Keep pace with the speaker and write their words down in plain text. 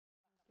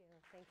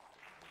Thanks.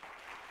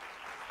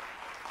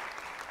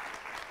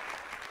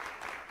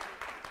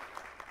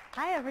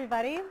 Hi,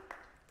 everybody. You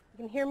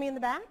can hear me in the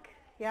back?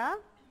 Yeah?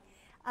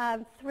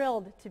 I'm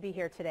thrilled to be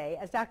here today.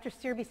 As Dr.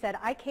 Searby said,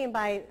 I came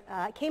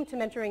to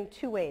mentoring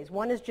two ways.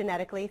 One is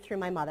genetically through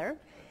my mother,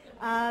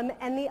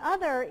 and the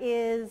other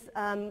is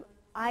I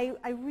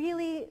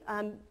really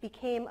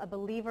became a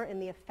believer in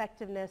the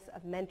effectiveness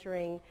of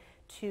mentoring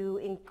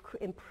to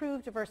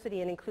improve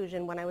diversity and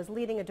inclusion when I was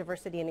leading a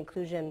diversity and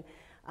inclusion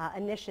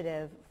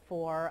initiative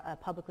for a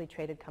publicly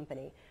traded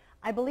company.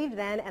 I believed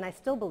then, and I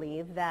still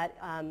believe, that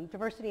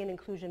diversity and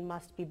inclusion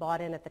must be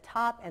bought in at the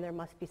top and there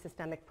must be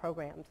systemic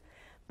programs.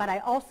 But I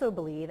also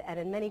believe, and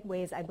in many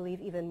ways I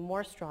believe even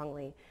more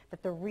strongly,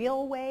 that the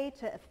real way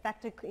to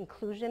effective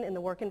inclusion in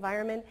the work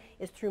environment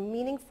is through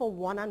meaningful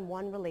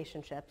one-on-one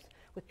relationships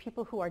with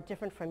people who are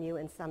different from you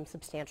in some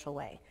substantial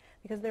way.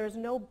 Because there is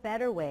no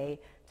better way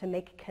to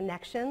make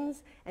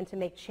connections and to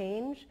make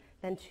change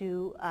than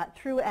to,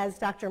 through, as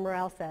Dr.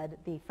 Morrell said,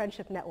 the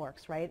friendship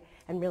networks, right,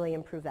 and really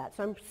improve that.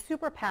 So I'm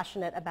super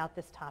passionate about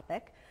this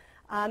topic.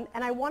 And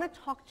I want to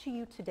talk to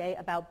you today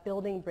about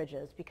building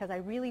bridges, because I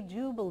really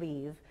do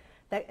believe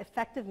that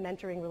effective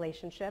mentoring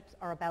relationships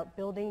are about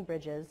building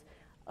bridges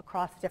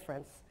across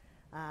difference.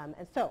 My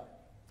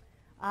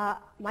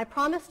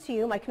promise to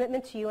you, my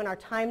commitment to you in our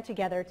time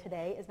together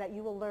today is that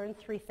you will learn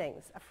three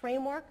things: a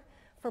framework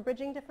for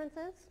bridging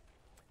differences,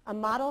 a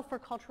model for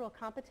cultural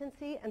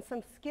competency, and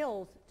some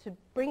skills to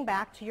bring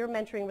back to your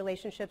mentoring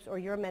relationships or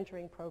your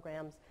mentoring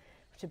programs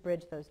to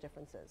bridge those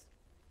differences.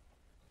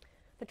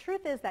 The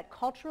truth is that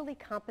culturally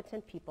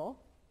competent people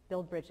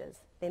build bridges.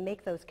 They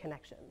make those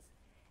connections.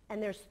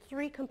 And there's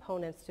three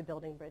components to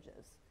building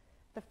bridges.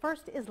 The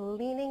first is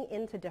leaning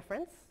into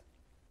difference.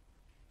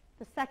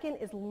 The second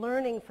is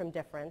learning from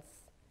difference.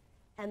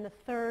 And the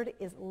third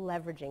is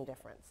leveraging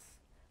difference.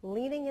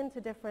 Leaning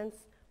into difference,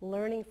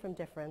 learning from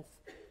difference,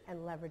 and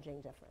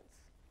leveraging difference.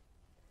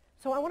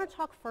 So I want to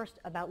talk first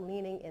about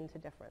leaning into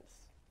difference.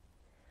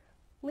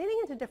 Leaning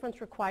into difference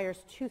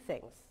requires two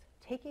things: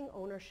 taking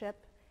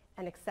ownership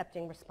and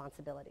accepting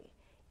responsibility.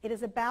 It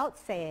is about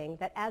saying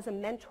that as a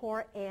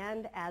mentor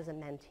and as a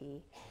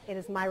mentee, it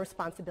is my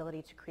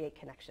responsibility to create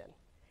connection.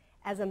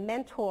 As a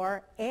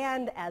mentor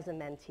and as a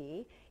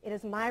mentee, it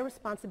is my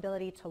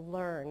responsibility to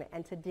learn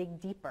and to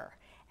dig deeper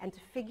and to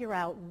figure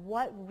out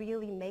what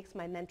really makes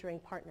my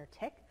mentoring partner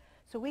tick,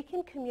 so we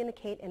can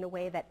communicate in a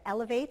way that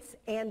elevates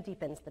and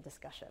deepens the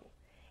discussion,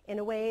 in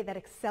a way that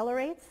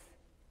accelerates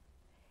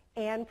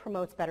and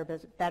promotes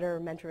better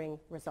mentoring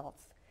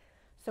results.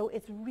 So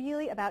it's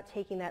really about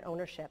taking that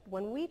ownership.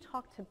 When we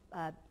talk to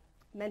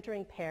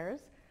mentoring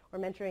pairs or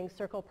mentoring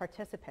circle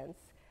participants,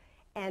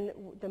 and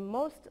the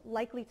most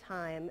likely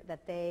time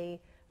that they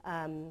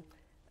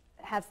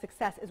have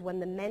success is when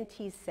the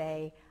mentees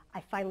say,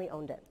 "I finally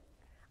owned it.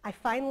 I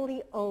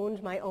finally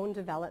owned my own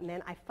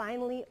development. I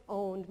finally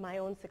owned my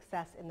own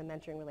success in the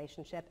mentoring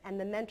relationship." And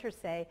the mentors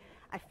say,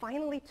 "I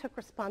finally took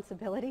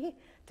responsibility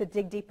to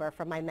dig deeper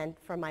for my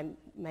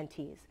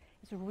mentees."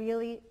 It's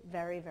really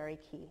very, very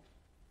key.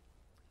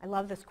 I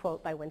love this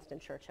quote by Winston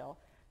Churchill: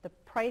 "The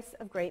price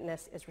of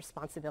greatness is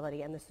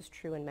responsibility," and this is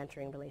true in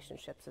mentoring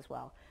relationships as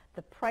well.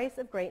 The price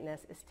of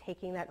greatness is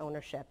taking that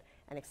ownership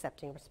and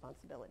accepting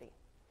responsibility.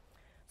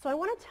 So I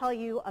want to tell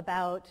you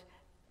about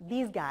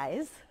these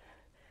guys,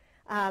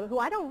 who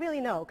I don't really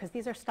know, because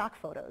these are stock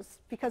photos,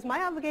 because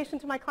my obligation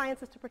to my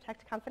clients is to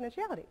protect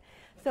confidentiality.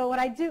 So what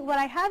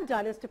I have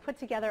done is to put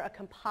together a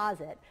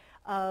composite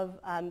of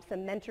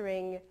some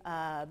mentoring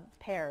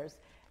pairs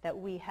that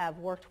we have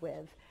worked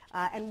with,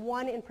 and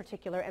one in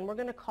particular, and we're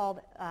going to call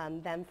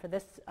them for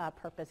this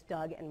purpose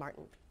Doug and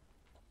Martin.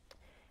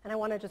 And I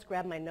want to just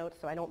grab my notes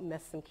so I don't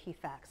miss some key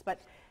facts.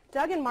 But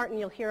Doug and Martin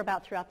you'll hear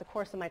about throughout the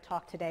course of my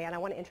talk today, and I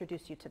want to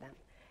introduce you to them.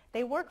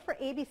 They work for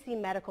ABC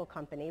Medical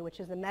Company, which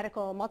is a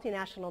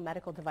multinational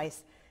medical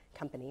device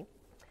company.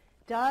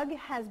 Doug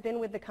has been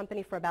with the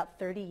company for about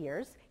 30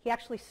 years. He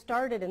actually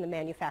started in the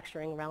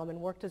manufacturing realm and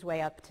worked his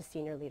way up to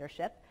senior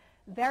leadership.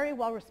 Very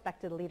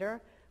well-respected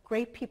leader,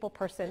 great people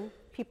person.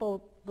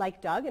 People like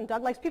Doug, and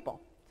Doug likes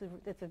people.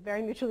 It's a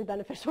very mutually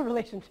beneficial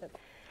relationship.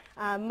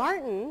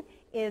 Martin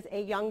is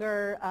a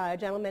younger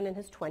gentleman in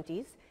his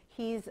 20s.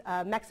 He's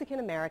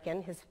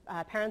Mexican-American. His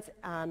parents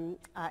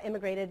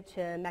immigrated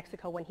to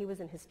Mexico when he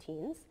was in his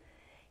teens.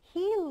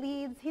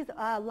 He's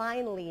a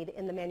line lead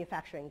in the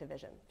manufacturing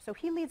division. So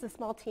he leads a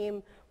small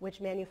team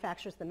which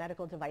manufactures the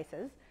medical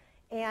devices,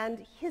 and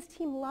his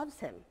team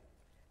loves him.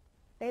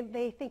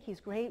 They think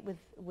he's great with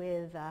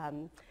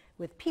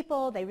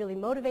people. They really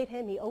motivate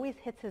him. He always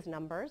hits his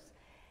numbers.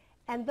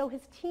 And though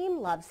his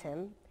team loves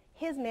him,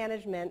 his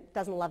management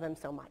doesn't love him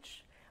so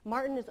much.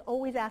 Martin is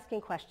always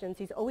asking questions.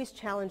 He's always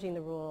challenging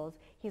the rules.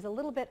 He's a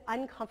little bit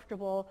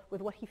uncomfortable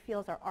with what he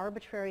feels are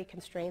arbitrary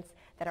constraints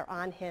that are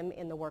on him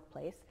in the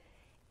workplace.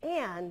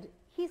 And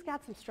he's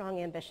got some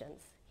strong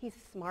ambitions. He's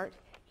smart.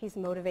 He's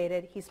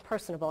motivated. He's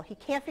personable. He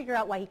can't figure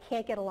out why he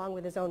can't get along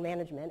with his own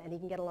management, and he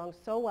can get along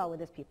so well with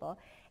his people.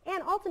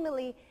 And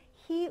ultimately,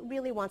 he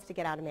really wants to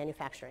get out of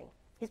manufacturing.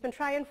 He's been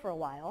trying for a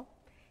while,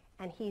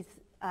 and he's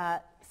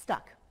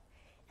stuck.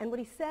 And what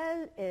he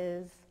said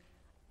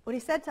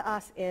to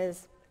us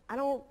is, I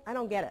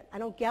don't get it. I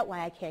don't get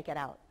why I can't get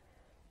out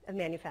of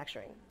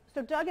manufacturing.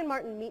 So Doug and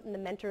Martin meet in the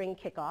mentoring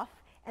kickoff,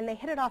 and they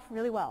hit it off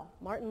really well.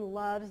 Martin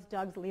loves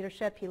Doug's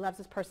leadership. He loves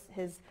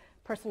his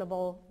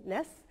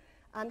personableness.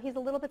 He's a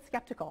little bit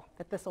skeptical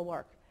that this will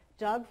work.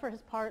 Doug, for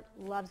his part,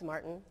 loves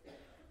Martin.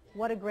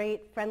 What a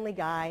great, friendly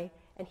guy.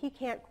 And he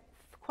can't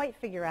quite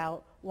figure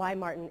out why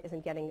Martin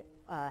isn't getting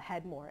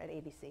ahead more at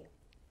ABC.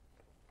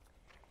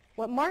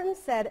 What Martin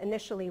said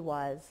initially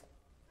was,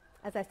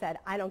 as I said,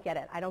 I don't get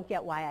it. I don't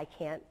get why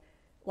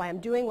I'm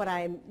doing what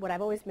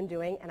I've always been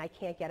doing, and I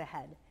can't get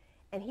ahead.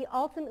 And he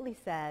ultimately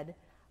said,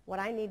 what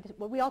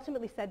we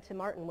ultimately said to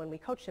Martin when we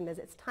coached him is,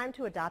 it's time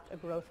to adopt a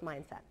growth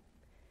mindset.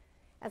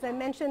 As I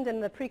mentioned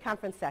in the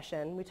pre-conference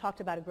session, we talked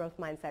about a growth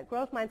mindset.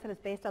 Growth mindset is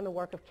based on the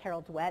work of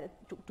Carol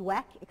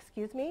Dweck,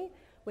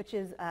 which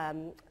is,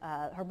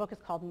 her book is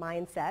called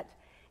Mindset.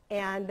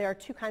 And there are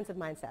two kinds of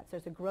mindsets.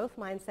 There's a growth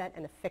mindset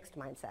and a fixed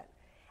mindset.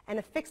 And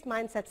a fixed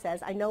mindset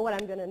says, I know what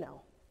I'm going to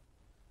know.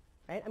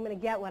 Right? I'm going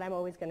to get what I'm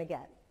always going to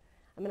get.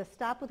 I'm going to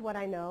stop with what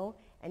I know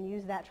and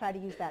try to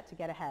use that to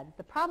get ahead.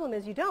 The problem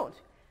is you don't.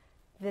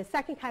 The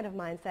second kind of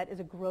mindset is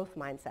a growth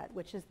mindset,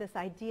 which is this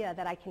idea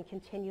that I can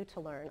continue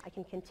to learn, I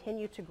can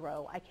continue to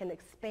grow, I can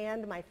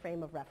expand my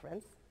frame of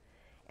reference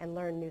and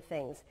learn new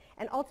things.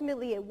 And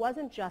ultimately, it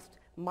wasn't just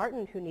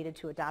Martin who needed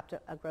to adopt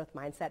a growth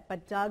mindset,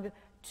 but Doug,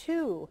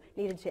 too,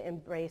 needed to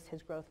embrace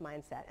his growth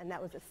mindset, and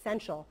that was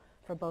essential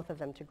for both of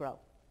them to grow.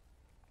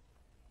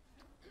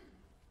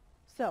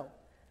 So,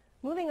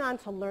 moving on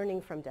to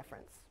learning from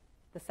difference,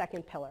 the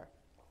second pillar.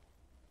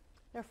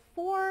 There are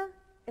 4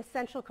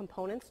 essential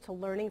components to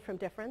learning from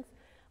difference.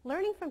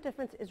 Learning from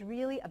difference is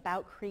really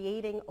about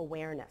creating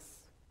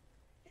awareness.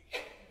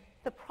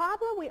 The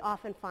problem we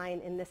often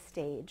find in this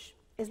stage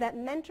is that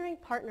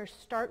mentoring partners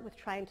start with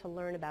trying to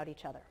learn about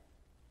each other.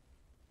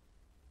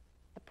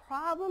 The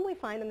problem we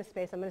find in this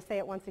space, I'm going to say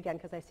it once again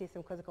because I see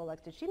some quizzical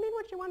looks. Did she mean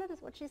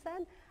what she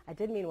said? I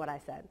did mean what I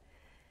said.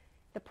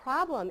 The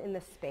problem in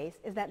this space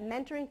is that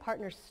mentoring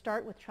partners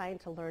start with trying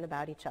to learn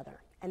about each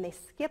other, and they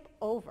skip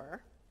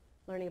over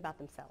learning about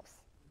themselves.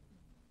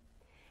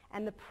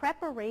 And the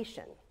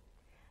preparation,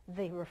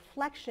 the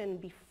reflection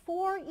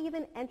before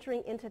even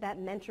entering into that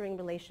mentoring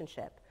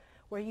relationship,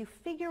 where you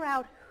figure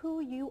out who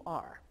you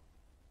are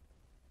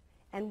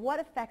and what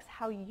affects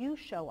how you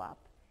show up,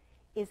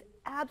 is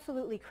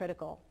absolutely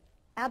critical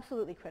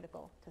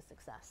to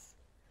success.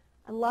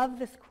 I love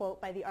this quote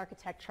by the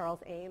architect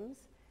Charles Ames.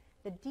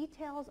 The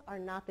details are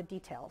not the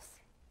details,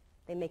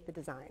 they make the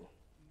design.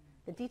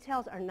 The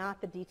details are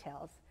not the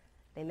details,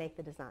 they make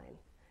the design.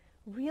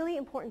 Really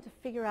important to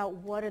figure out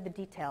what are the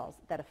details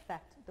that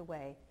affect the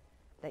way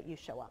that you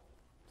show up.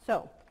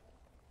 So,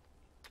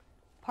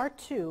 part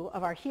 2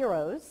 of our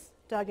heroes,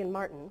 Doug and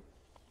Martin.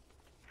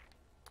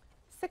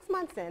 6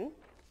 months in,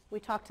 we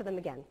talked to them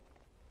again.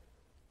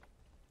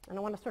 And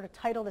I want to sort of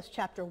title this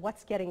chapter,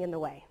 What's Getting in the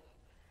Way?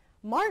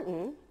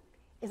 Martin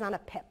is on a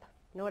PIP.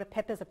 You know what a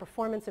PIP is? A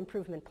performance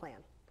improvement plan.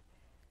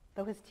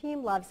 Though his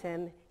team loves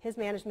him, his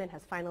management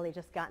has finally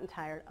just gotten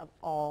tired of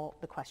all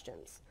the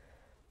questions.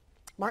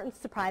 Martin's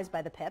surprised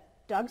by the PIP.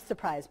 Doug's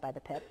surprised by the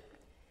PIP.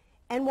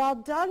 And while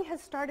Doug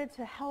has started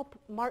to help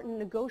Martin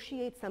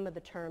negotiate some of the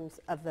terms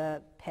of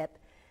the PIP,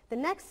 the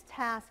next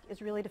task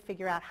is really to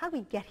figure out, how do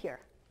we get here?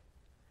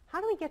 How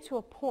do we get to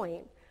a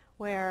point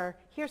where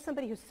here's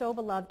somebody who's so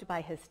beloved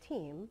by his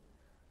team,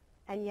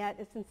 and yet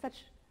is in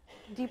such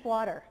deep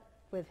water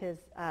with his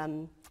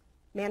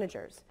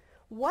managers?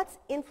 What's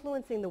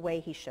influencing the way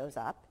he shows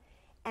up?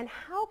 And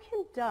how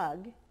can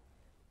Doug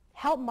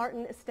help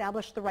Martin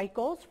establish the right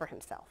goals for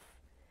himself?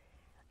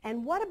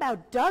 And what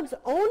about Doug's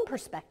own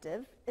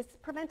perspective is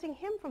preventing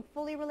him from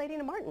fully relating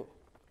to Martin?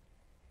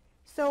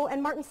 So,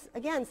 and Martin's,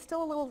 again,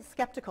 still a little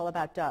skeptical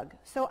about Doug.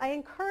 So I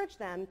encourage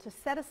them to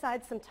set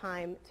aside some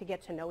time to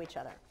get to know each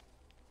other.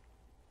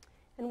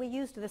 And we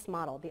used this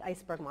model, the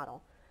iceberg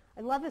model.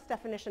 I love this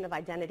definition of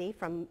identity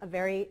from a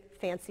very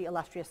fancy,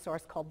 illustrious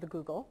source called the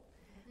Google.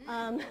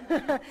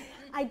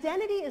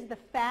 Identity is the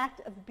fact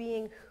of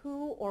being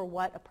who or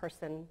what a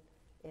person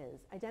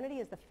is. Identity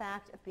is the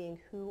fact of being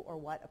who or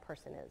what a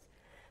person is.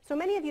 So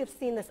many of you have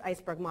seen this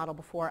iceberg model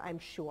before, I'm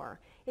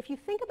sure. If you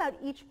think about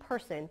each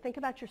person, think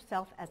about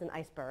yourself as an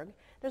iceberg,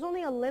 there's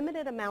only a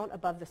limited amount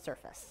above the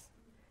surface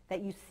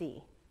that you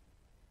see.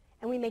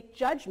 And we make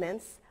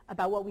judgments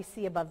about what we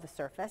see above the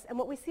surface, and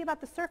what we see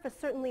about the surface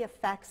certainly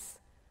affects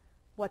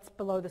what's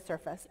below the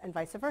surface and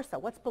vice versa.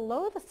 What's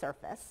below the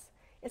surface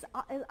is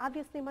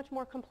obviously much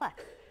more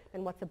complex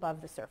than what's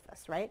above the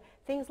surface, right?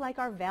 Things like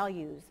our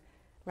values,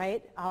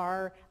 right?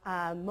 Our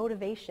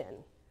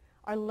motivation,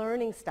 our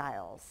learning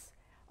styles,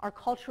 our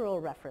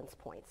cultural reference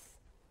points.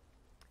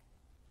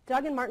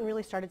 Doug and Martin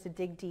really started to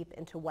dig deep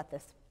into what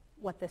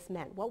this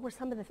meant. What were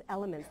some of the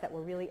elements that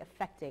were really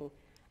affecting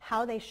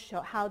how they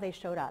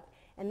showed up?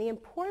 And the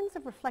importance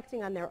of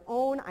reflecting on their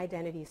own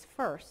identities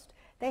first.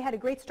 They had a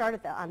great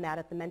start on that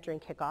at the mentoring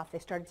kickoff. They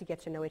started to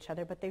get to know each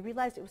other, but they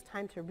realized it was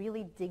time to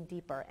really dig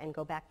deeper and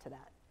go back to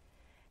that.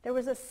 There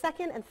was a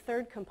second and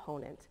third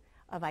component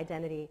of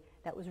identity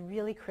that was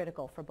really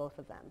critical for both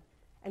of them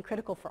and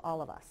critical for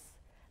all of us.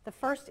 The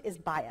first is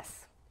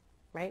bias,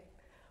 right?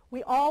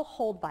 We all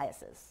hold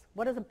biases.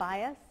 What is a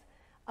bias?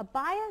 A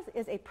bias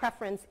is a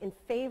preference in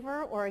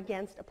favor or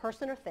against a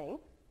person or thing,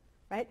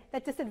 right,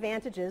 that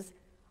disadvantages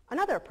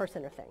another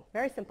person or thing.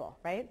 Very simple,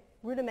 right?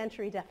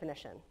 Rudimentary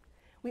definition.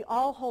 We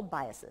all hold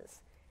biases,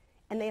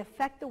 and they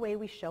affect the way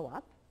we show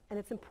up, and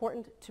it's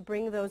important to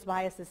bring those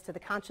biases to the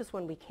conscious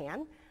when we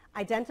can,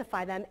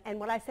 identify them, and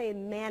what I say,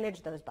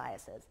 manage those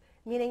biases,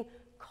 meaning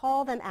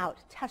call them out,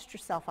 test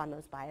yourself on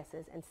those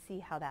biases, and see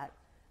how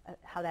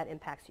that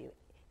impacts you.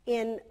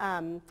 In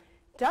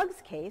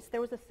Doug's case,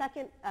 there was a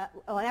second,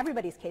 well, in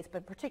everybody's case,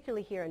 but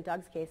particularly here in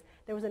Doug's case,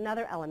 there was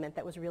another element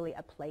that was really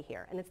at play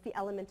here, and it's the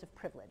element of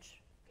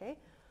privilege, okay?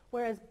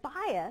 Whereas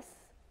bias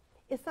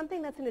is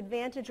something that's an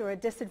advantage or a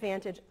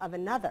disadvantage of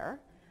another.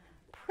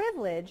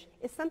 Privilege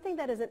is something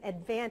that is an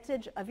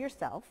advantage of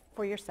yourself,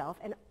 for yourself,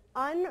 an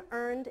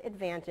unearned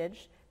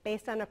advantage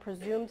based on a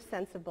presumed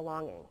sense of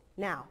belonging.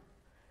 Now,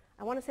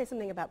 I want to say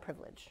something about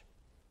privilege.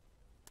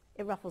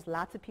 It ruffles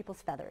lots of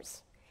people's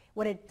feathers.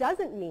 What it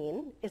doesn't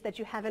mean is that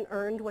you haven't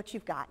earned what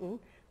you've gotten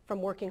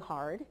from working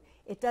hard.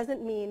 It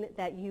doesn't mean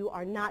that you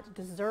are not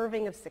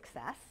deserving of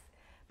success.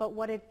 But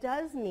what it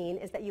does mean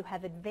is that you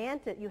have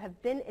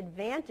been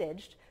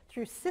advantaged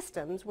through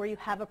systems where you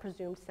have a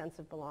presumed sense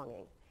of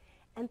belonging.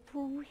 And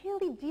through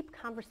really deep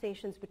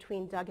conversations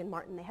between Doug and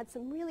Martin, they had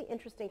some really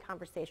interesting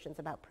conversations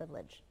about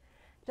privilege.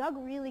 Doug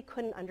really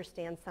couldn't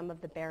understand some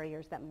of the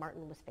barriers that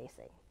Martin was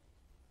facing.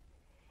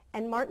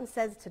 And Martin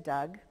says to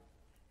Doug,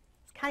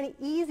 it's kind of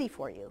easy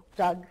for you.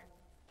 Doug,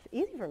 it's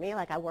easy for me,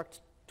 like I worked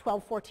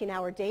 12,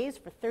 14-hour days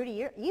for 30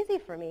 years, easy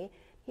for me.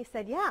 He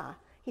said, yeah.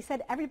 He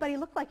said, everybody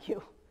looked like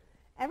you.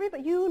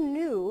 You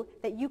knew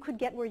that you could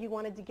get where you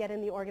wanted to get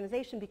in the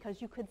organization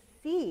because you could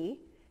see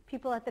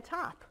people at the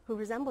top who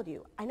resembled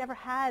you. I never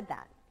had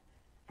that.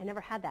 I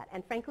never had that.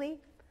 And frankly,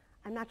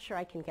 I'm not sure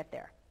I can get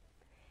there.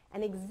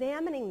 And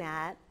examining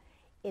that,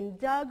 in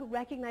Doug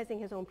recognizing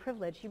his own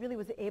privilege, he really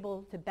was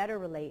able to better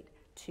relate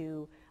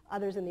to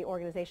others in the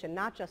organization,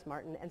 not just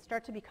Martin, and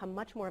start to become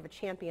much more of a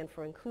champion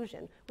for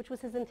inclusion, which was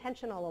his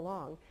intention all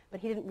along, but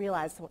he didn't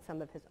realize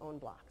some of his own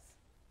blocks.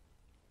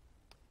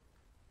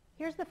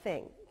 Here's the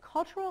thing.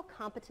 Cultural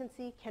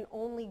competency can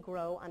only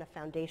grow on a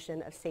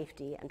foundation of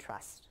safety and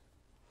trust.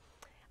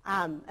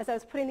 As I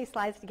was putting these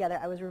slides together,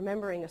 I was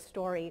remembering a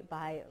story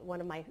by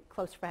one of my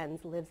close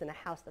friends who lives in a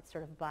house that's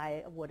sort of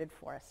by a wooded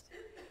forest.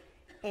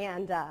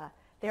 And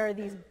there are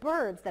these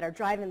birds that are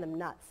driving them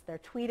nuts. They're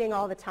tweeting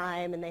all the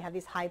time, and they have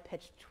these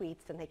high-pitched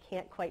tweets, and they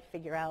can't quite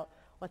figure out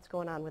what's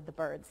going on with the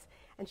birds.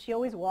 And she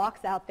always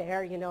walks out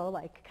there, you know,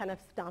 like kind of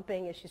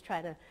stomping as she's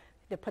trying to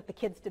put the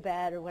kids to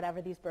bed or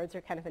whatever. These birds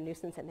are kind of a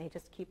nuisance, and they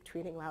just keep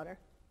tweeting louder.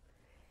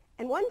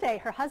 And one day,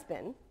 her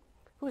husband,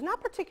 who's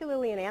not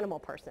particularly an animal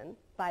person,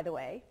 by the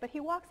way, but he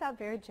walks out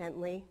very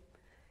gently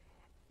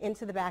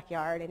into the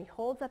backyard, and he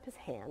holds up his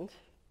hand.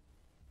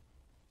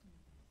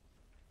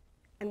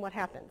 And what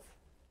happens?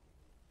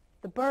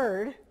 The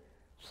bird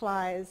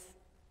flies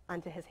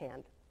onto his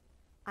hand.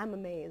 I'm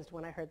amazed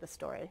when I heard the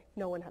story.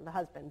 No one had the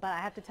husband, but I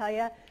have to tell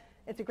you,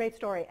 it's a great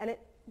story. And it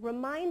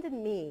reminded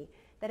me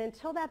that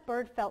until that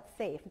bird felt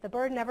safe, the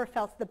birds never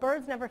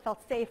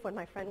felt safe when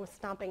my friend was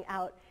stomping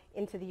out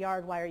into the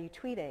yard, why are you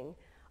tweeting,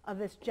 of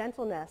this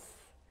gentleness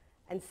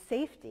and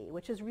safety,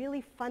 which is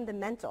really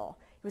fundamental.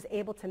 He was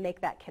able to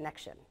make that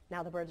connection.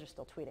 Now the birds are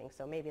still tweeting,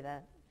 so maybe the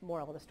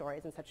moral of the story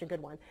isn't such a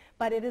good one.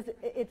 But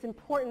it's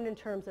important in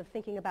terms of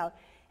thinking about,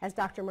 as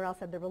Dr. Morell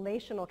said, the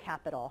relational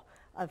capital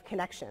of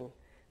connection,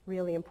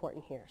 really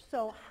important here.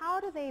 So how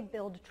do they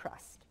build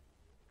trust?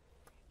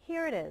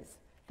 Here it is.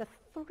 The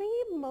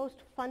three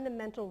most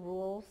fundamental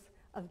rules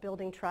of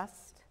building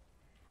trust: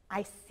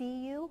 I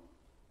see you,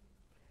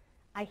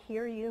 I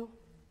hear you,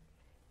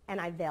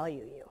 and I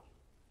value you.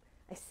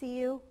 I see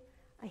you,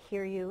 I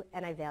hear you,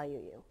 and I value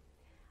you.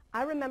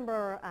 I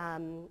remember,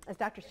 as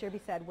Dr. Searby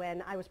said,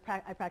 when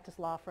I practiced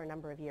law for a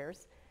number of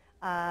years,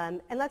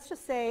 and let's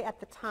just say at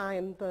the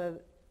time the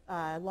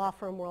law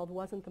firm world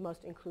wasn't the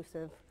most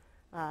inclusive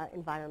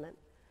environment.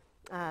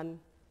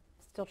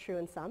 Still true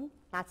in some,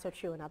 not so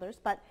true in others,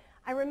 but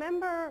I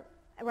remember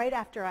right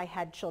after I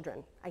had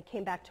children, I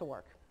came back to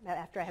work.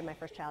 After I had my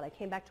first child, I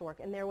came back to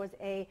work, and there was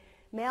a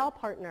male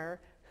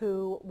partner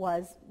who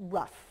was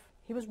rough.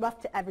 He was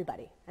rough to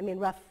everybody. I mean,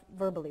 rough,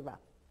 verbally rough.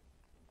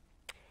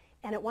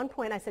 And at one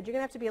point I said, you're going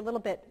to have to be a little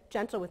bit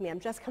gentle with me. I'm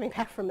just coming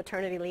back from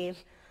maternity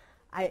leave.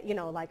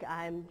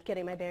 I'm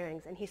getting my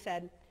bearings. And he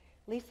said,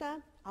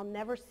 Lisa, I'll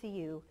never see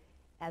you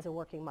as a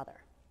working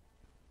mother.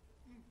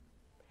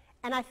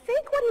 And I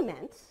think what he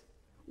meant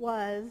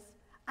was,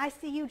 I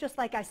see you just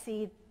like I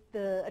see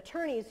the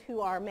attorneys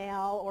who are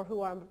male or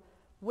who are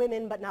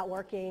women but not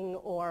working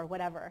or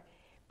whatever.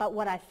 But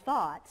what I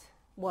thought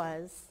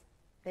was,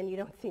 then you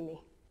don't see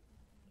me.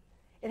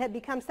 It had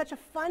become such a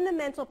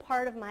fundamental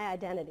part of my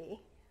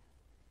identity.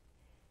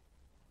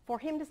 For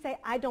him to say,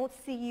 I don't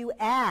see you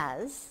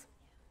as,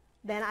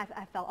 then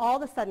I felt,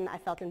 all of a sudden I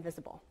felt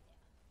invisible.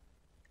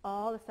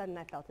 All of a sudden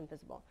I felt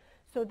invisible.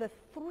 So the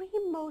three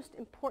most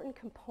important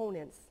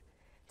components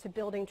to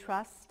building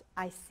trust: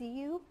 I see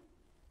you,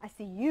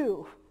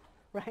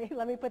 right?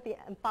 Let me put the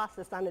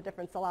emphasis on a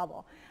different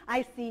syllable.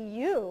 I see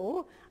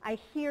you, I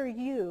hear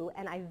you,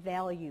 and I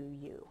value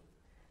you.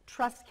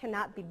 Trust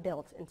cannot be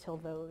built until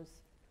those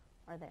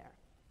are there.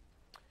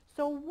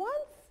 So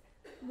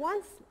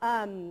once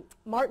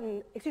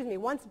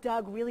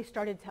Doug really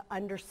started to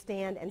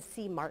understand and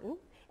see Martin,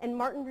 and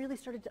Martin really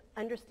started to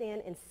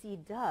understand and see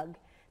Doug,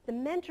 the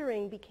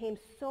mentoring became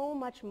so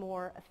much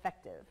more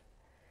effective.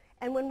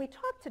 And when we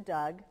talked to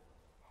Doug,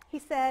 he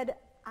said,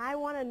 I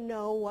want to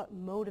know what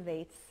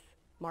motivates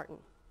Martin.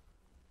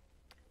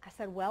 I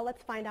said, well,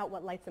 let's find out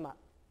what lights him up.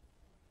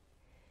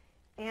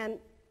 And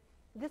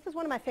this is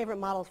one of my favorite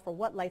models for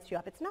what lights you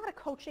up. It's not a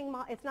coaching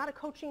model,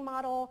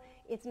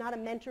 it's not a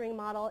mentoring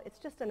model, it's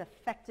just an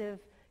effective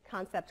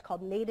concept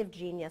called native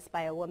genius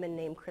by a woman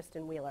named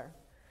Kristen Wheeler.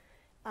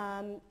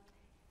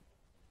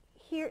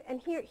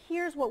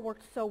 Here's what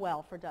worked so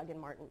well for Doug and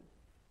Martin.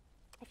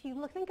 If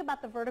you think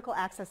about the vertical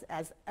axis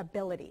as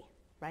ability,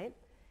 right?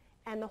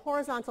 And the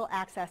horizontal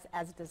axis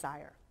as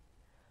desire.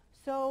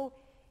 So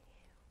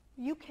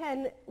you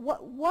can,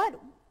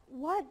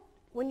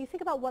 when you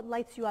think about what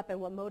lights you up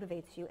and what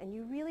motivates you, and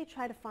you really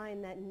try to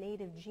find that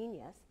native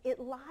genius, it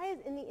lies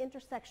in the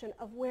intersection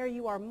of where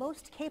you are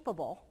most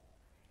capable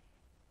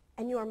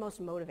and you are most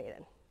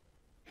motivated.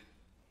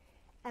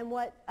 And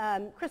what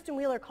Kristen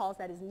Wheeler calls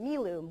that is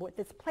Nilum,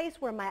 this place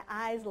where my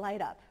eyes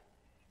light up.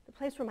 The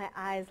place where my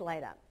eyes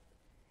light up.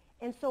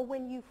 And so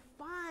when you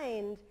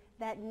find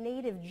that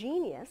native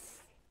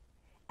genius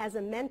as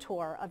a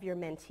mentor of your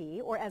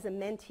mentee or as a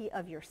mentee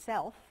of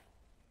yourself,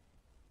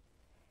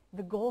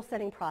 the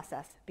goal-setting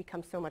process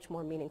becomes so much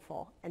more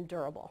meaningful and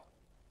durable.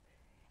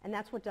 And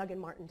that's what Doug and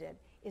Martin did,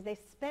 is they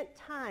spent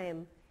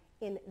time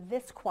in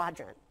this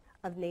quadrant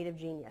of native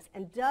genius.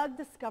 And Doug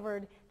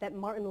discovered that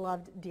Martin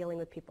loved dealing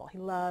with people. He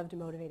loved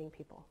motivating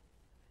people.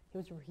 He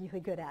was really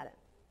good at it,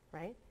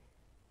 right?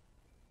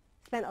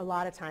 Spent a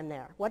lot of time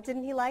there. What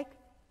didn't he like?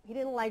 He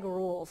didn't like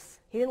rules.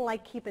 He didn't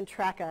like keeping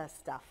track of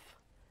stuff.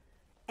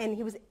 And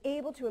he was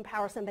able to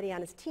empower somebody on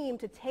his team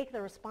to take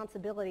the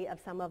responsibility of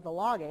some of the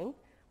logging,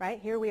 right?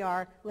 Here we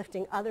are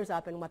lifting others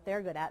up in what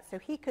they're good at, so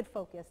he could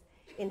focus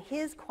in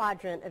his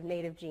quadrant of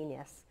native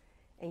genius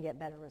and get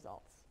better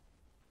results.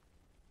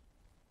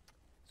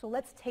 So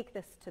let's take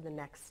this to the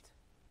next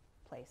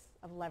place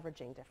of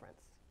leveraging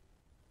difference.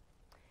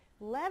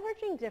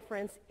 Leveraging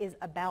difference is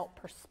about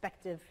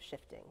perspective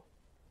shifting.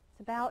 It's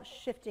about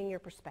shifting your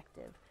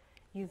perspective.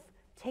 You've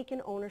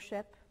taken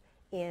ownership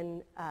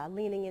in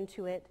leaning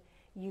into it.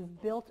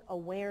 You've built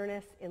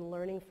awareness in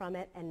learning from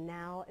it, and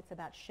now it's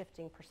about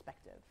shifting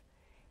perspective.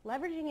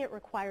 Leveraging it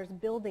requires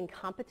building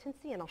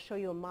competency, and I'll show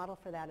you a model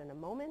for that in a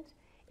moment.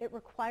 It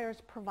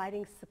requires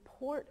providing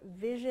support,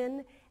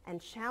 vision,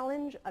 and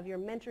challenge of your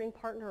mentoring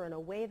partner in a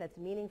way that's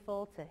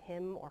meaningful to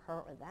him or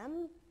her or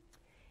them.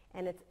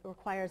 And it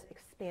requires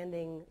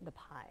expanding the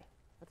pie.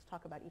 Let's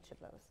talk about each of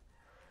those.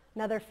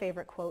 Another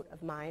favorite quote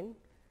of mine,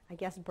 I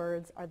guess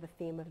birds are the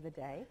theme of the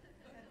day.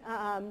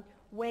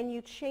 When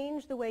you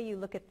change the way you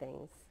look at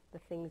things, the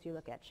things you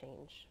look at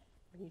change.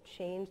 When you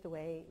change the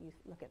way you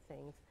look at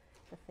things,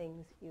 the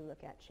things you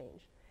look at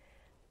change.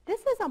 This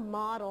is a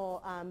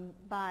model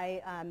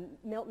by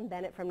Milton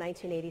Bennett from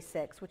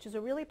 1986, which is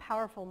a really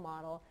powerful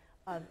model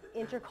of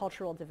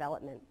intercultural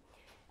development.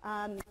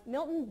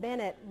 Milton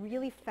Bennett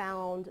really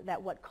found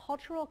that what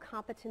cultural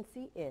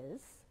competency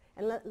is,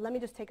 and let me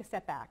just take a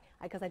step back,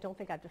 because I don't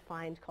think I've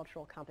defined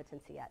cultural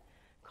competency yet.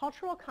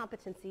 Cultural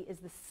competency is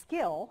the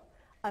skill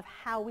of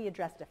how we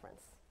address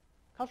difference.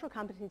 Cultural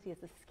competency is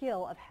the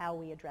skill of how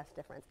we address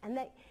difference. And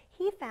that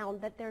he found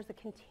that there's a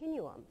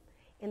continuum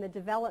in the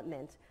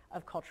development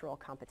of cultural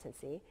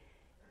competency,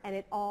 and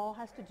it all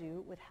has to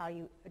do with how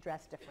you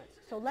address difference.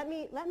 So let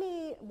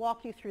me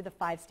walk you through the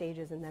 5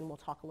 stages, and then we'll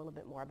talk a little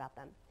bit more about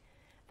them.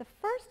 The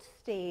first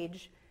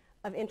stage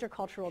of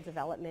intercultural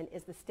development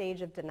is the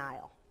stage of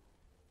denial.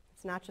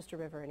 It's not just a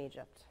river in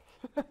Egypt,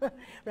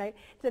 right?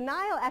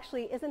 Denial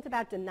actually isn't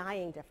about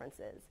denying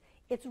differences.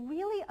 It's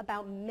really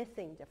about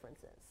missing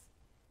differences.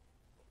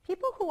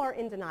 People who are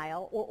in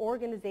denial, or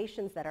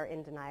organizations that are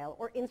in denial,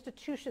 or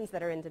institutions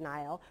that are in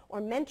denial,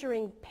 or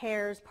mentoring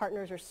pairs,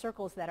 partners, or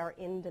circles that are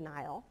in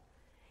denial,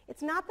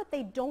 it's not that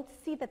they don't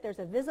see that there's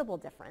a visible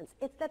difference.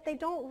 It's that they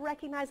don't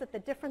recognize that the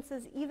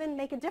differences even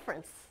make a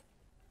difference,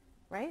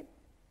 right?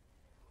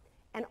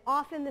 And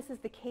often this is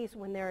the case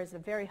when there is a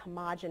very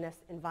homogeneous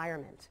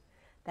environment,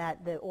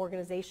 that the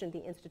organization,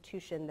 the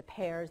institution, the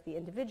pairs, the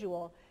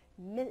individual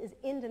is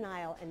in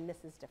denial and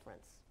misses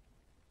difference.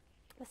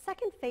 The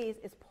second phase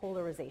is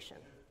polarization.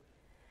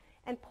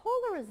 And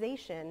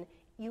polarization,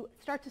 you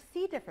start to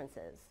see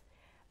differences.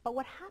 But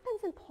what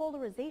happens in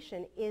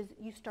polarization is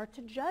you start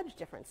to judge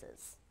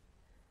differences.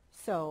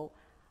 So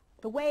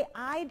the way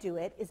I do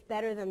it is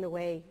better than the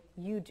way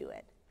you do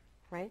it,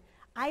 right?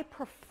 I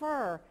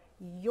prefer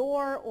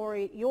your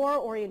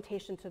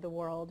orientation to the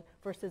world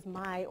versus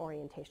my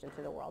orientation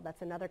to the world.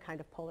 That's another kind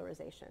of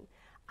polarization.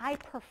 I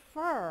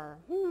prefer,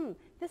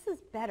 this is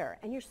better.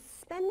 And you're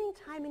spending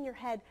time in your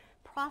head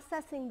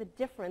processing the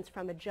difference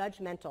from a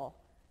judgmental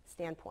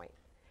standpoint.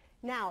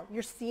 Now,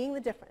 you're seeing the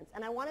difference,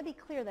 and I want to be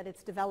clear that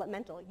it's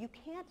developmental. You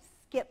can't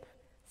skip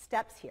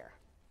steps here.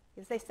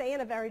 As they say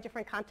in a very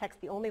different context,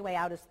 the only way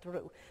out is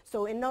through.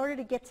 So in order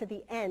to get to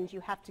the end, you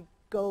have to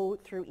go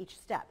through each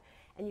step,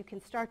 and you can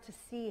start to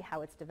see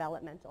how it's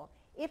developmental.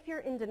 If you're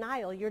in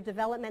denial, your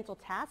developmental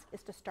task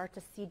is to start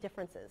to see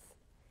differences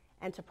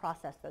and to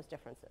process those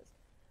differences.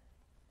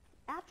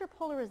 After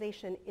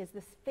polarization is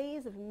this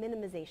phase of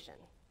minimization.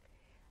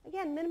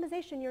 Again,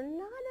 minimization, you're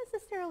not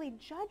necessarily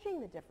judging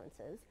the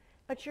differences,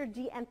 but you're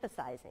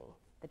de-emphasizing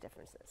the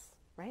differences,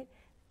 right?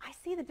 I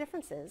see the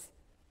differences,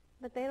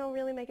 but they don't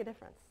really make a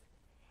difference.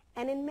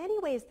 And in many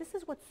ways, this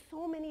is what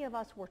so many of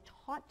us were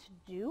taught to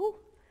do.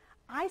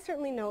 I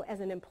certainly know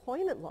as an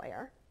employment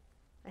lawyer,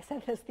 I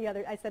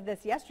said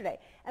this yesterday.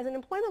 As an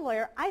employment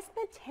lawyer, I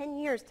spent 10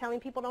 years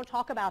telling people don't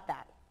talk about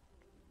that,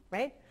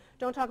 right?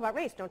 Don't talk about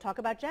race, don't talk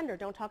about gender,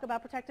 don't talk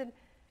about protected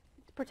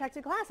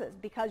classes,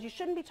 because you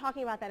shouldn't be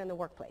talking about that in the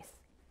workplace.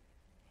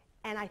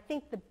 And I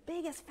think the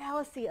biggest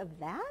fallacy of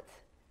that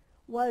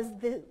was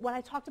what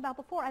I talked about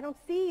before. I don't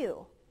see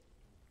you.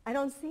 I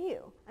don't see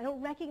you. I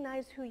don't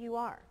recognize who you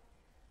are.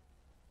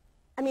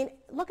 I mean,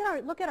 look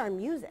at our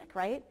music,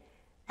 right?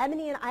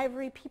 Ebony and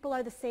ivory, people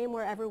are the same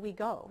wherever we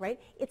go, right?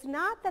 It's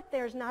not that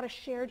there's not a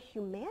shared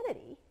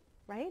humanity,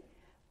 right?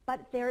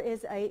 But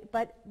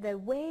the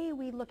way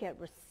we look at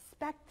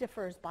respect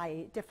differs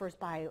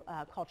by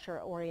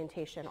culture,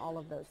 orientation, all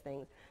of those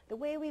things. The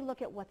way we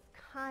look at what's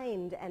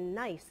kind and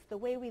nice, the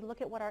way we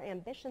look at what our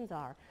ambitions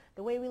are,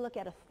 the way we look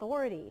at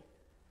authority,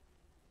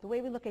 the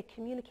way we look at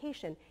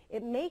communication,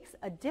 it makes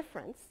a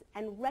difference,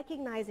 and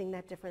recognizing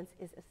that difference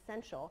is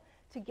essential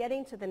to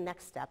getting to the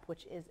next step,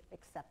 which is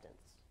acceptance.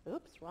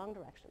 Oops, wrong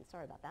direction.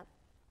 Sorry about that.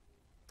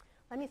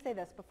 Let me say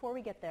this before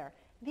we get there.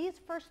 These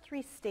first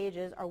three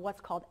stages are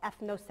what's called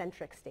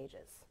ethnocentric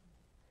stages.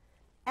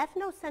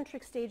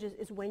 Ethnocentric stages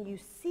is when you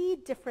see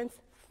difference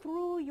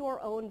through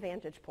your own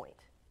vantage point,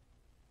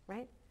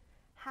 right?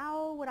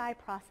 How would I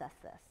process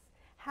this?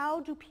 How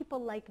do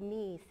people like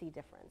me see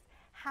difference?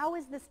 How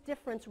is this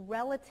difference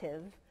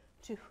relative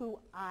to who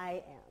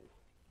I am?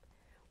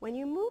 When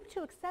you move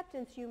to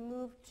acceptance, you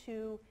move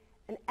to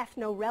an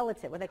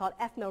ethno-relative, what they call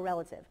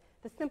ethno-relative.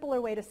 The simpler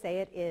way to say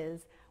it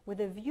is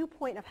with a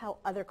viewpoint of how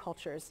other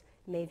cultures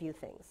may view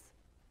things.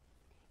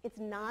 It's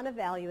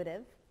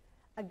non-evaluative.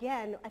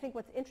 Again, I think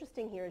what's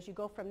interesting here is you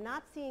go from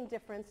not seeing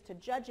difference to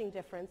judging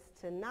difference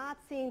to not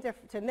seeing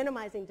to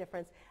minimizing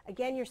difference.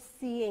 Again, you're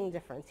seeing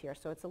difference here,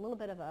 so it's a little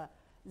bit of a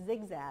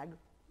zigzag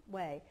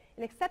way.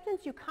 In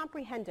acceptance, you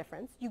comprehend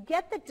difference. You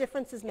get that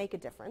differences make a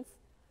difference.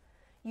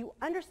 You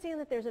understand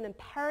that there's an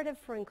imperative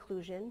for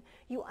inclusion.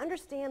 You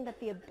understand that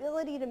the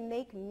ability to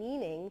make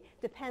meaning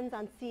depends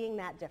on seeing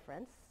that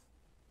difference.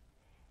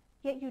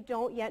 Yet you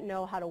don't yet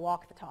know how to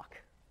walk the talk.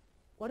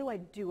 What do I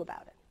do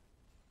about it?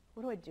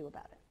 What do I do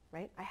about it,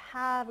 right? I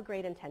have a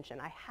great intention.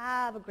 I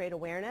have a great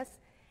awareness,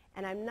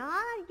 and I'm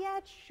not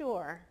yet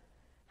sure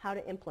how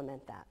to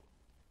implement that.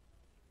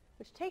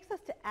 Which takes us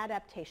to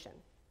adaptation.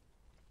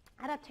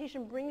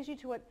 Adaptation brings you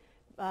to what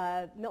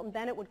Milton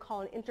Bennett would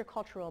call an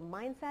intercultural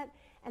mindset,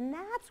 and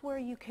that's where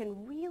you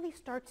can really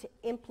start to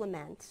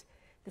implement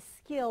the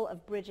skill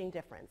of bridging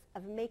difference,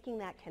 of making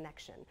that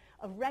connection,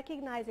 of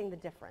recognizing the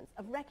difference,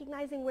 of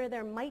recognizing where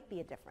there might be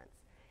a difference.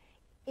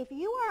 If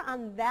you are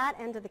on that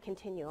end of the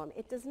continuum,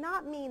 it does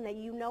not mean that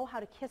you know how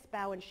to kiss,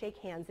 bow, and shake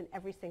hands in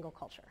every single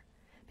culture.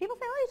 People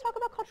say, oh, you talk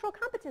about cultural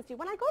competency.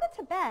 When I go to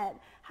Tibet,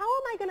 how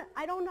am I going to,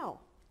 I don't know.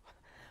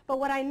 But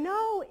what I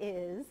know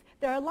is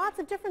there are lots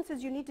of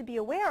differences you need to be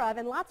aware of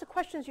and lots of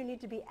questions you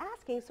need to be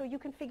asking so you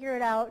can figure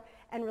it out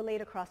and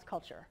relate across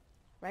culture,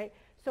 right?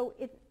 So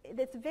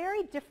it's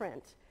very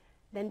different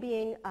than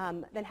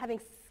than having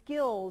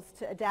skills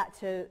to adapt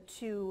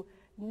to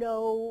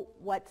know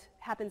what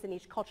happens in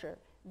each culture.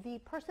 The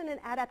person in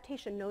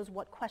adaptation knows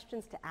what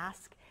questions to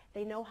ask.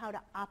 They know how to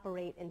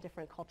operate in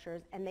different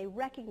cultures, and they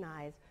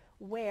recognize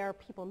where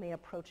people may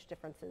approach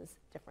differences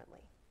differently.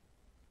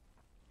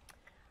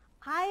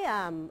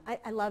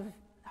 I love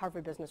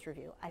Harvard Business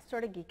Review. I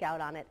sort of geek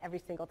out on it every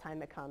single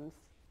time it comes.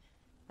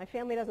 My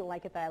family doesn't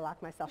like it that I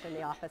lock myself in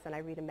the office and I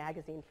read a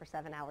magazine for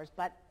 7 hours,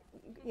 but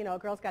you know, a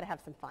girl's got to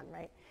have some fun,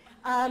 right?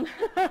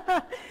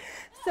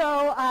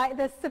 So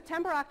the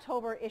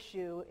September-October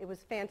issue, it was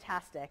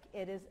fantastic.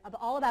 It is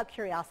all about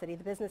curiosity,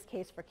 the business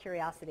case for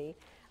curiosity.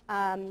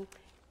 And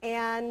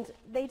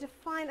they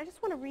define, I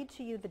just want to read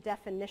to you the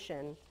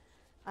definition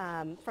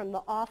from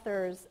the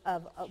authors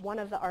of one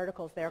of the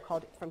articles there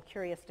called From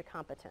Curious to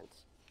Competent.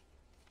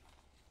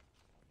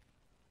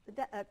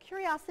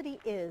 Curiosity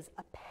is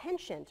a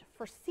penchant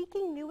for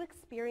seeking new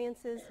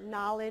experiences,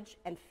 knowledge,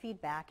 and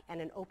feedback, and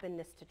an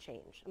openness to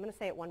change. I'm going to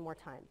say it one more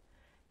time.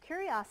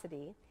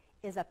 Curiosity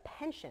is a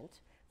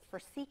penchant for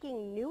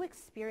seeking new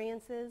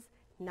experiences,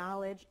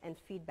 knowledge, and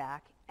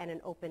feedback, and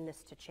an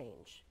openness to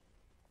change.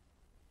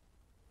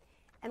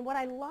 And what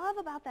I love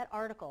about that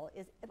article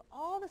is of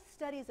all the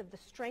studies of the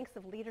strengths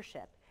of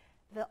leadership,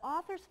 the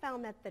authors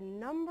found that the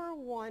number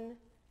one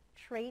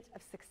trait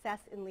of success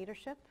in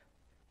leadership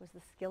was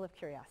the skill of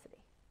curiosity.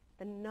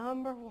 The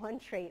number one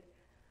trait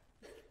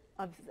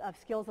of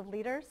skills of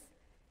leaders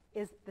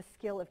is the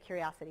skill of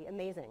curiosity.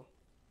 Amazing,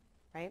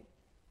 right?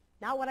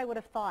 Not what I would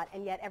have thought,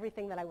 and yet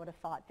everything that I would have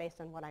thought based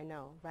on what I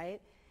know,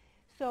 right?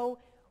 So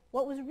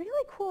what was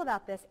really cool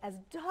about this, as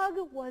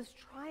Doug was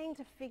trying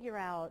to figure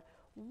out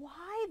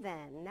why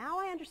then, now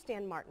I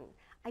understand Martin.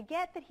 I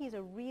get that he's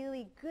a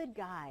really good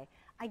guy.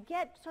 I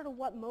get sort of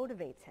what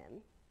motivates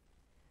him.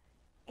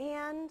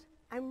 And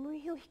I'm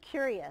really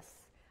curious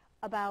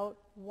about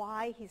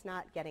why he's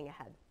not getting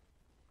ahead.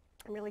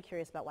 I'm really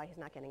curious about why he's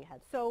not getting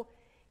ahead. So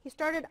he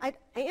started, I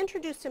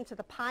introduced him to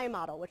the PI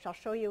model, which I'll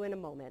show you in a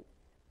moment.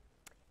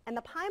 And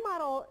the PI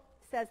model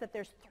says that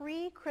there's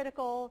 3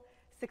 critical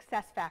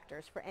success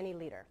factors for any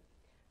leader: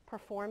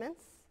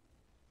 performance,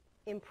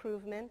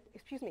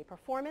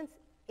 performance,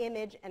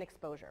 image, and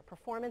exposure.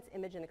 Performance,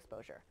 image, and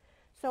exposure.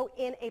 So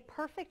in a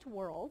perfect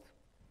world,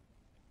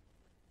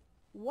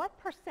 what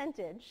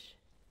percentage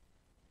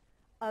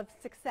of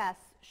success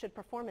should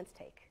performance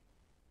take?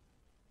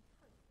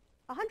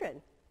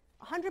 100%,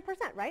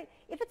 right?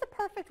 If it's a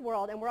perfect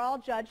world and we're all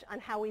judged on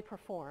how we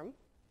perform,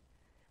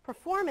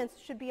 performance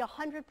should be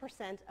 100%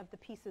 of the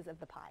pieces of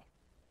the pie.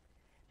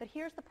 But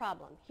here's the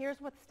problem.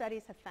 Here's what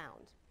studies have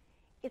found.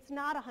 It's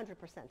not 100%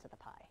 of the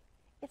pie.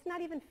 It's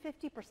not even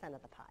 50%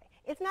 of the pie.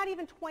 It's not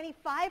even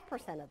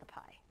 25% of the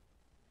pie.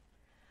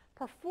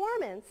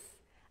 Performance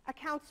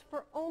accounts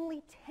for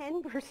only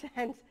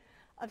 10%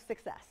 of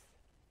success.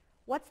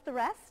 What's the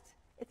rest?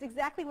 It's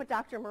exactly what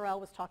Dr. Morell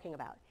was talking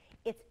about.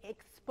 It's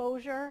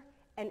exposure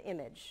and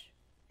image.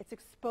 It's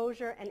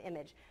exposure and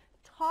image.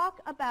 Talk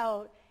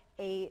about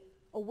an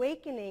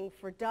awakening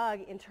for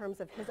Doug in terms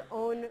of his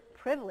own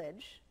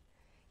privilege.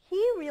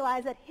 He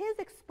realized that his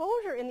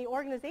exposure in the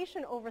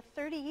organization over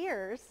 30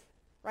 years,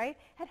 right,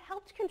 had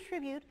helped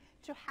contribute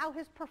to how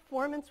his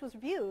performance was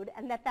viewed,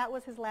 and that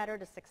was his ladder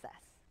to success.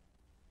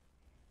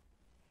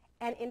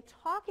 And in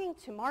talking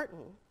to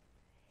Martin,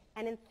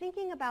 and in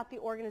thinking about the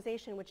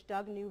organization, which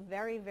Doug knew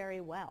very,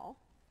 very well,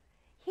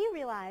 he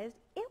realized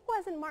it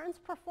wasn't Martin's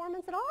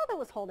performance at all that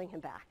was holding him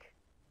back.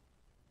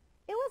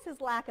 It was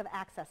his lack of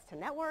access to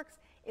networks.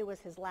 It was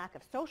his lack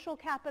of social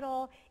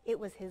capital. It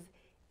was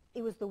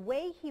the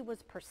way he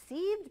was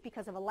perceived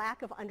because of a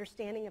lack of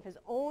understanding of his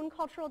own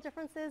cultural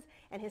differences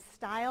and his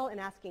style in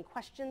asking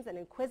questions and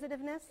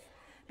inquisitiveness,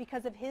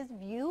 because of his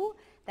view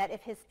that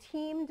if his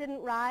team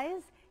didn't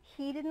rise,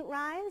 he didn't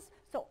rise.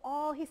 So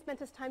all he spent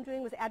his time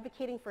doing was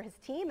advocating for his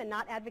team and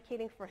not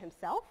advocating for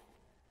himself.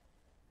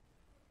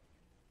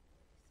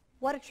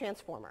 What a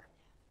transformer.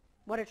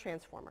 What a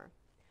transformer.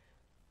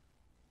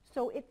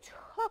 So it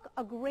took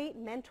a great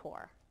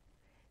mentor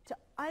to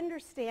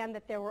understand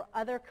that there were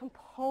other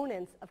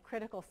components of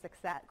critical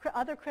success,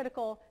 other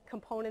critical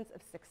components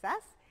of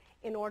success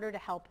in order to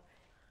help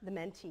the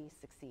mentee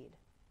succeed.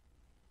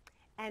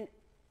 And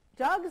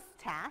Doug's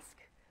task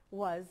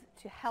was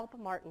to help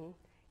Martin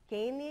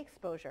gain the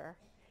exposure,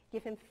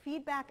 give him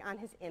feedback on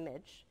his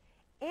image,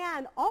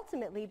 and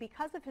ultimately,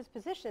 because of his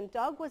position,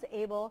 Doug was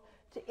able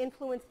to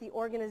influence the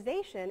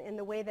organization in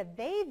the way that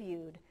they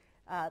viewed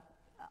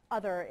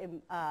other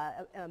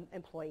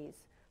employees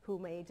who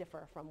may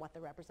differ from what the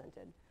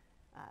represented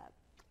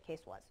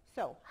case was.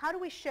 So how do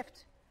we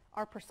shift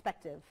our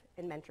perspective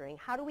in mentoring?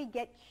 How do we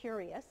get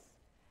curious?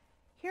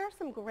 Here are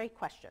some great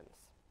questions.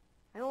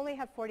 I only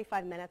have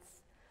 45 minutes,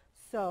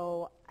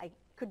 so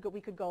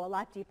we could go a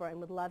lot deeper and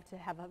would love to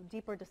have a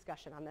deeper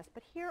discussion on this.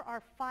 But here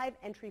are 5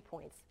 entry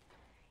points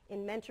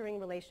in mentoring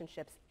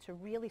relationships to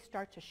really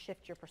start to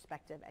shift your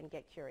perspective and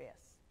get curious.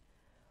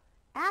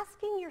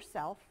 Asking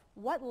yourself,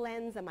 what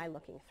lens am I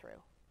looking through?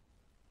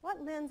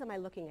 What lens am I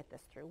looking at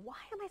this through? Why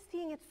am I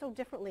seeing it so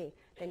differently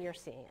than you're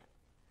seeing it?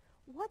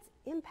 What's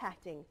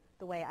impacting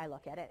the way I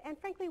look at it? And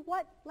frankly,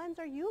 what lens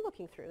are you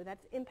looking through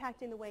that's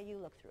impacting the way you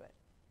look through it?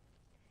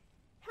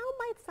 How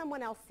might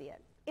someone else see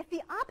it? If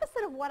the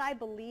opposite of what I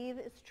believe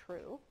is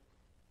true,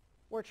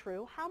 were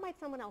true, how might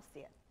someone else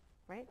see it,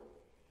 right?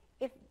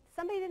 If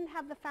somebody didn't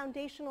have the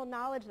foundational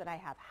knowledge that I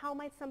have, how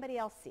might somebody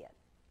else see it?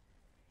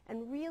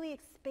 And really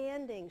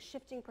expanding,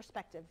 shifting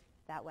perspective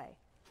that way.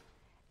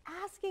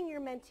 Asking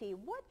your mentee,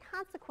 what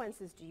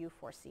consequences do you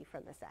foresee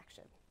from this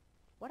action?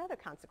 What other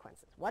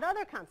consequences? What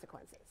other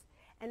consequences?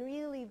 And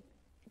really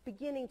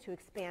beginning to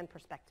expand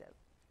perspective.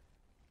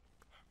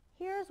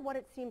 Here's what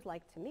it seems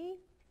like to me.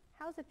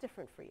 How's it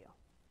different for you?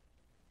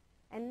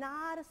 And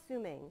not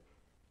assuming,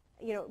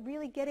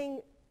 really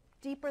getting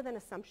deeper than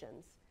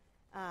assumptions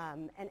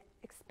and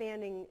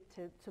expanding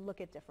to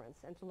look at difference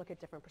and to look at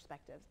different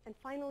perspectives. And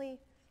finally,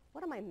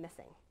 what am I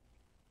missing?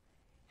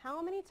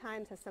 How many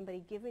times has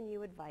somebody given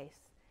you advice,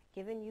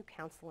 given you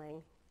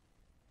counseling,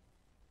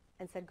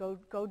 and said,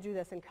 go do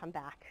this and come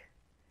back,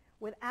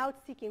 without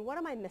seeking, what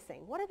am I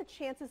missing? What are the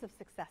chances of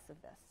success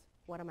of this?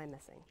 What am I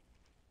missing?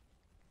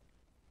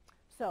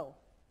 So,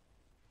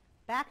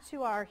 back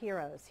to our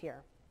heroes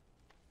here.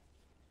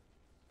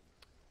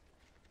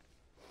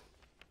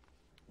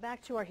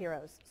 back to our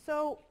heroes.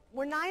 So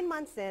we're 9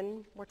 months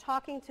in. We're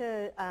talking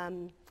to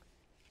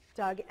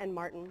Doug and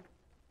Martin.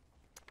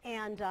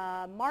 And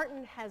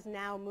Martin has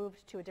now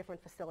moved to a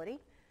different facility.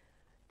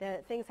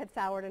 Things had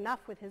soured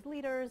enough with his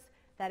leaders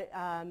that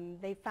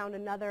they found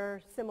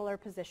another similar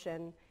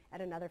position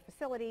at another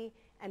facility,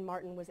 and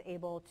Martin was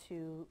able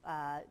to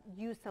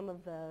use some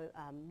of the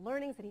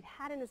learnings that he'd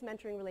had in his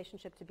mentoring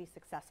relationship to be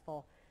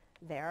successful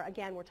there.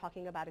 Again, we're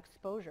talking about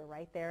exposure,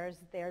 right? There's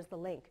the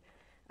link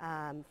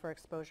for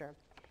exposure.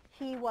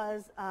 He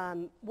was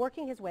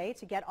working his way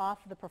to get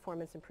off the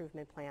performance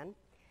improvement plan,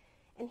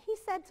 and he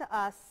said to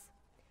us,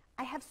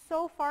 I have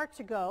so far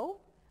to go,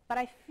 but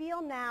I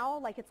feel now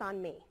like it's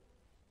on me.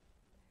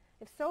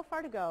 I have so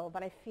far to go,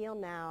 but I feel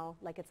now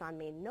like it's on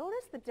me.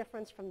 Notice the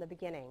difference from the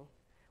beginning,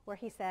 where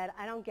he said,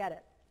 I don't get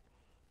it.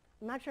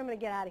 I'm not sure I'm going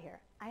to get out of here.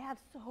 I have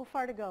so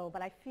far to go,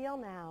 but I feel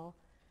now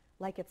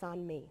like it's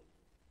on me.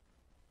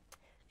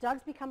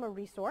 Doug's become a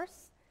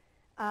resource,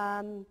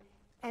 and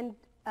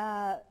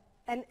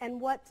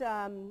what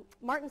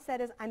Martin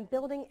said is, I'm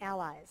building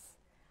allies.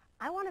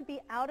 I want to be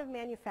out of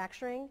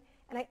manufacturing,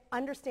 and I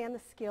understand the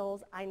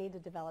skills I need to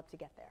develop to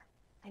get there.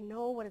 I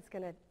know what it's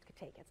going to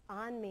take. It's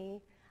on me.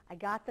 I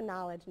got the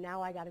knowledge.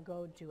 Now I got to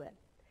go do it.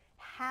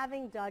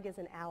 Having Doug as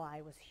an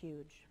ally was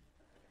huge.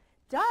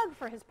 Doug,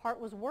 for his part,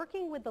 was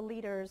working with the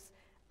leaders.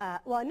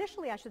 Well,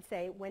 initially, I should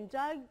say, when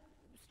Doug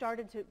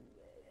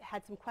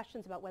had some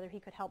questions about whether he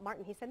could help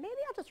Martin, he said, maybe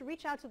I'll just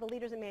reach out to the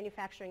leaders in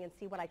manufacturing and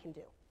see what I can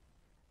do.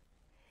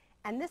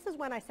 And this is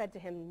when I said to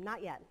him,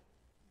 not yet.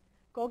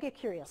 Go get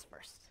curious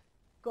first.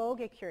 Go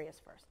get curious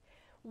first.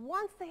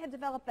 Once they had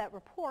developed that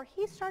rapport,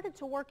 he started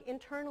to work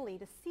internally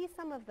to see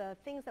some of the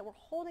things that were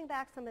holding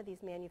back some of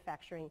these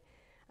manufacturing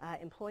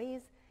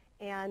employees,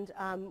 and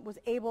was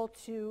able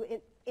to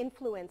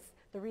influence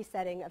the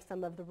resetting of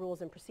some of the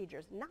rules and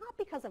procedures, not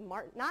because of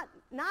Martin,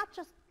 not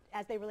just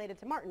as they related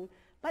to Martin,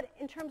 but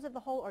in terms of the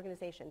whole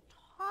organization.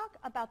 Talk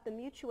about the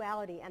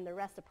mutuality and the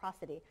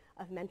reciprocity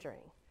of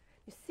mentoring.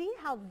 You see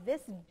how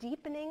this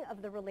deepening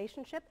of the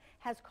relationship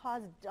has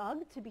caused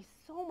Doug to be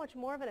so much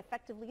more of an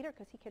effective leader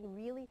because he can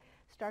really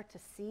start to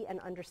see and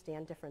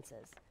understand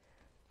differences.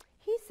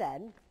 He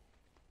said,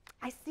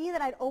 I see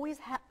that I'd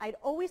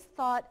always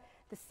thought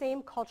the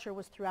same culture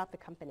was throughout the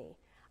company.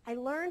 I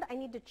learned I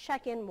need to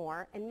check in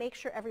more and make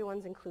sure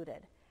everyone's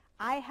included.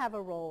 I have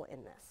a role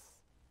in this.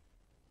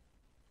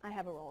 I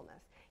have a role in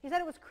this. He said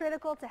it was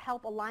critical to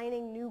help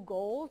aligning new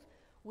goals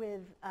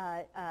with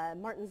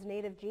Martin's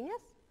native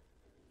genius.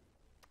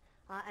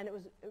 And it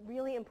was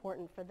really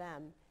important for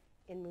them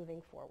in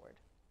moving forward.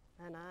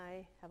 And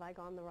have I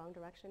gone the wrong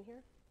direction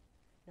here?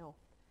 No.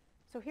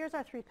 So here's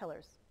our 3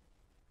 pillars.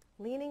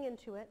 Leaning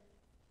into it,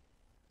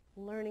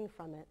 learning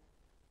from it,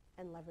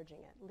 and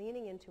leveraging it.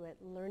 Leaning into it,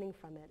 learning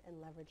from it, and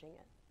leveraging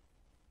it.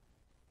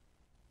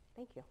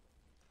 Thank you.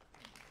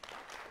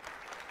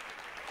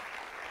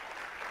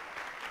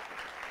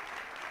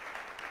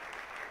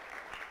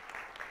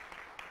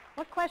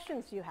 What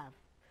questions do you have?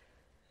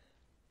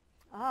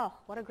 Oh,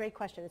 what a great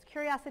question. Is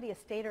curiosity a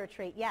state or a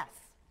trait? Yes.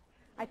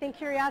 I think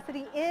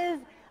curiosity is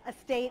a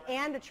state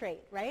and a trait,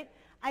 right?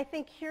 I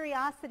think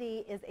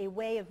curiosity is a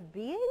way of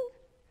being.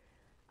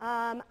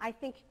 I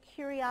think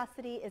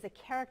curiosity is a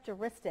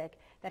characteristic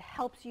that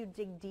helps you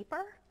dig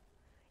deeper.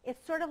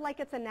 It's sort of like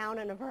it's a noun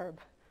and a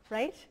verb,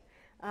 right?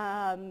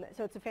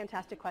 So it's a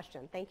fantastic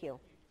question. Thank you.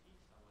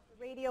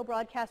 The radio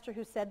broadcaster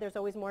who said there's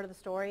always more to the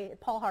story,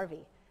 Paul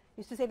Harvey,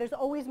 used to say there's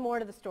always more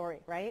to the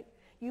story, right?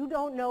 You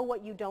don't know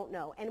what you don't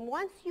know. And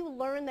once you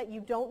learn that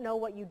you don't know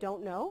what you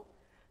don't know,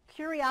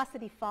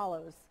 curiosity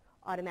follows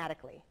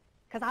automatically.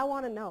 Because I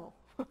want to know,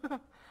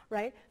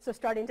 right? So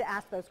starting to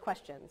ask those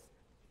questions.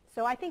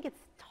 So I think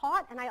it's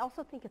taught, and I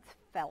also think it's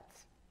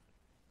felt.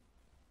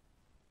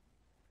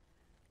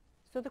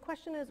 So the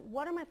question is,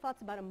 what are my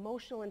thoughts about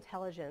emotional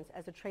intelligence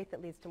as a trait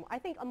that leads to more? I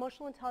think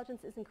emotional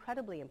intelligence is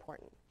incredibly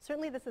important.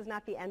 Certainly this is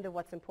not the end of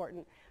what's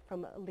important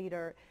from a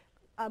leader.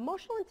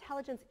 Emotional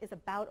intelligence is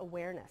about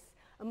awareness.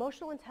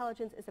 Emotional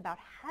intelligence is about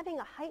having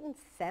a heightened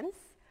sense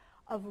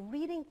of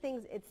reading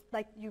things. It's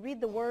like you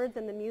read the words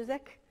and the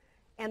music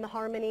and the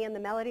harmony and the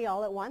melody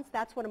all at once.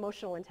 That's what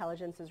emotional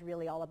intelligence is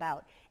really all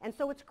about. And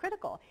so it's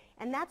critical.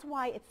 And that's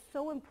why it's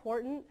so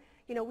important.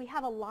 You know, we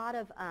have a lot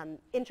of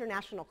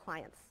international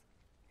clients.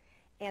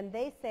 And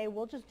they say,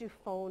 we'll just do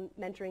phone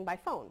mentoring by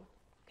phone.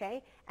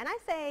 Okay? And I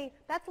say,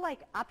 that's like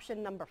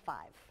option number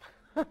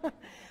 5.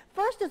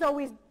 First is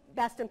always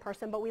best in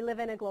person, but we live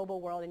in a global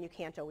world and you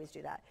can't always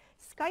do that.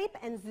 Skype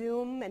and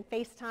Zoom and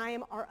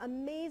FaceTime are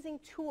amazing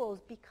tools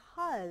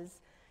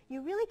because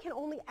you really can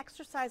only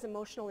exercise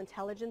emotional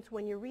intelligence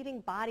when you're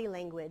reading body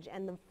language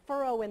and the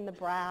furrow in the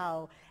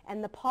brow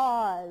and the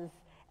pause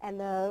and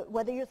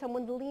whether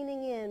someone's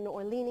leaning in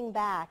or leaning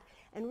back,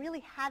 and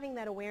really having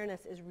that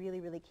awareness is really,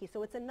 really key.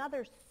 So it's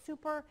another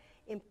super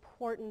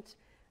important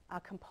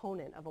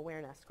component of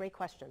awareness. Great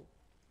question.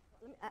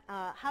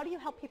 How do you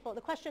help people?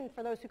 The question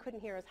for those who couldn't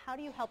hear is, how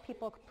do you help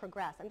people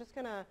progress? I'm just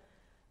going to,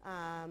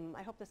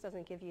 I hope this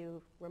doesn't give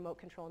you remote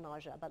control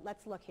nausea, but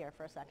let's look here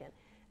for a second.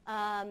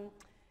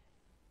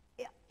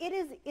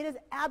 it is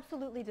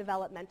absolutely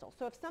developmental.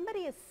 So if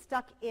somebody is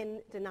stuck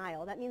in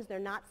denial, that means they're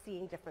not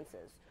seeing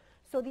differences.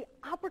 So the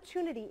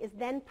opportunity is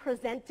then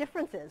present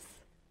differences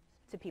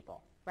to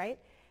people, right?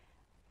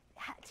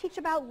 Teach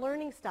about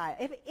learning style.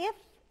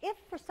 If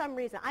for some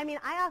reason, I mean,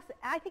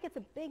 I think it's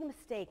a big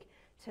mistake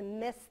to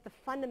miss the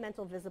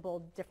fundamental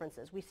visible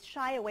differences. We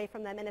shy away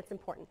from them, and it's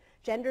important.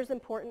 Gender is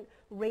important,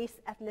 race,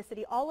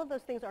 ethnicity, all of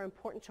those things are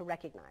important to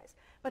recognize.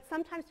 But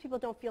sometimes people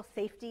don't feel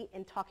safety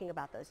in talking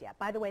about those yet.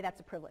 By the way, that's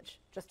a privilege,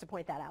 just to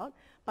point that out.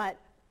 But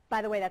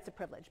by the way, that's a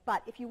privilege.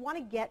 But if you want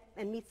to get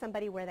and meet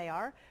somebody where they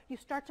are, you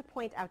start to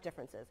point out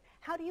differences.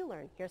 How do you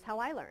learn? Here's how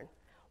I learn.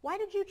 Why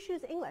did you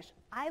choose English?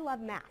 I love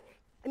math.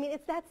 I mean,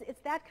 it's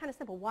that kind of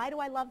simple. Why do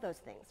I love those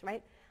things,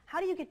 right? How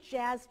do you get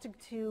jazzed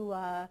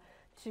to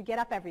get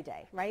up every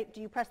day, right?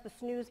 Do you press the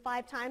snooze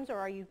 5 times, or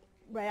are you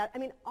right out? I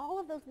mean, all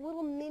of those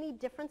little mini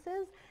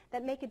differences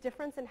that make a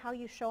difference in how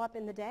you show up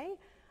in the day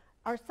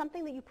are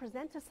something that you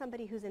present to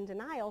somebody who's in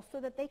denial so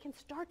that they can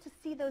start to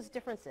see those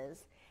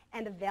differences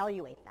and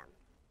evaluate them.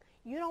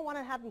 You don't want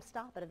to have them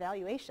stop at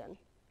evaluation,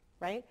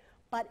 right?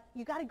 But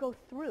you got to go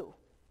through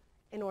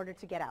in order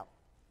to get out.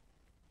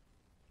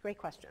 Great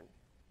question.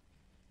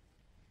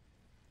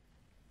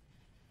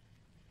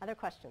 Other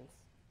questions?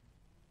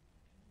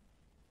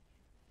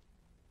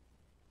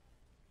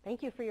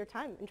 Thank you for your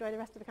time. Enjoy the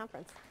rest of the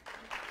conference.